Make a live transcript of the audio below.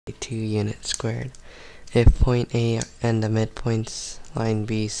2 units squared. If point A and the midpoints line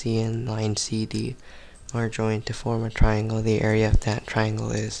BC and line CD are joined to form a triangle, the area of that triangle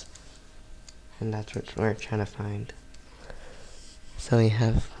is, and that's what we're trying to find. So we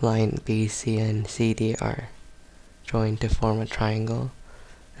have line BC and CD are joined to form a triangle,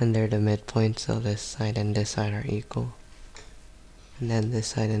 and they're the midpoints, so this side and this side are equal. And then this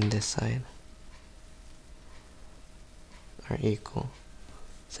side and this side are equal,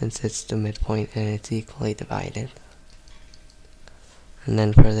 since it's the midpoint and it's equally divided. And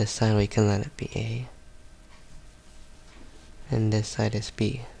then for this side we can let it be A, and this side is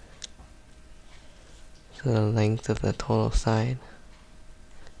B. So the length of the total side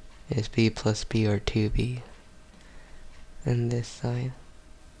is B plus B, or 2B. And this side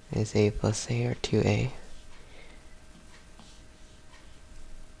is A plus A, or 2A.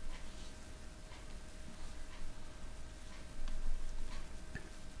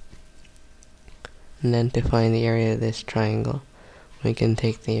 And then to find the area of this triangle, we can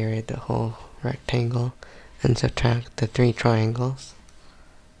take the area of the whole rectangle and subtract the 3 triangles.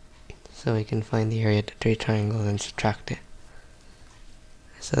 So we can find the area of the 3 triangles and subtract it.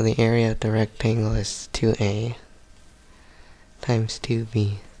 So the area of the rectangle is 2A times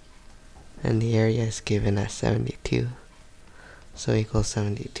 2B, and the area is given as 72, so equals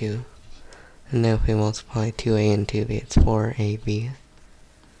 72. And now if we multiply 2A and 2B, it's 4AB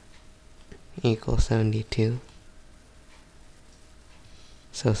equals 72.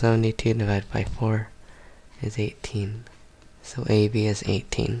 So 72 divided by 4 is 18, so AB is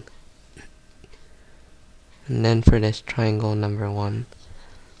 18. And then for this triangle number 1,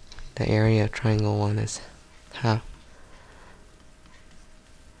 the area of triangle 1 is half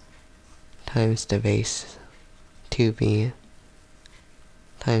times the base 2B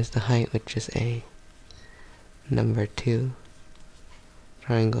times the height, which is A. Number 2,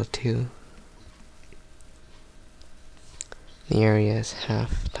 triangle 2, the area is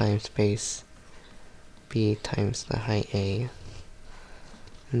half times base B times the height A.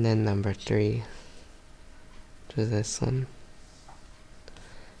 And then number 3, to this one,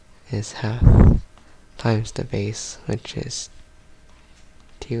 is half times the base, which is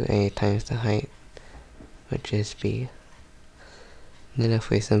 2A times the height, which is B. And then if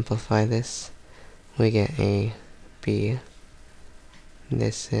we simplify this, we get AB.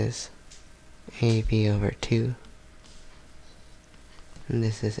 This is AB over 2. And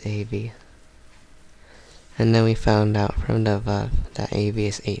this is AB. And then we found out from the above that AB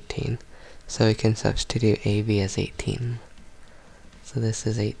is 18. So we can substitute AB as 18. So this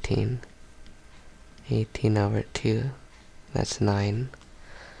is 18. 18 over 2, that's 9.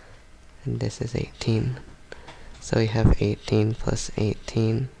 And this is 18. So we have 18 plus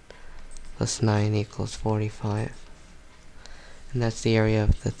 18 plus 9 equals 45. And that's the area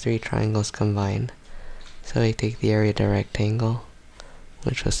of the 3 triangles combined. So we take the area of the rectangle,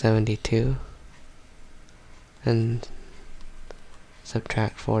 which was 72, and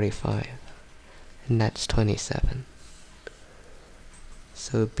subtract 45, and that's 27.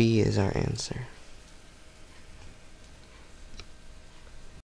 So B is our answer.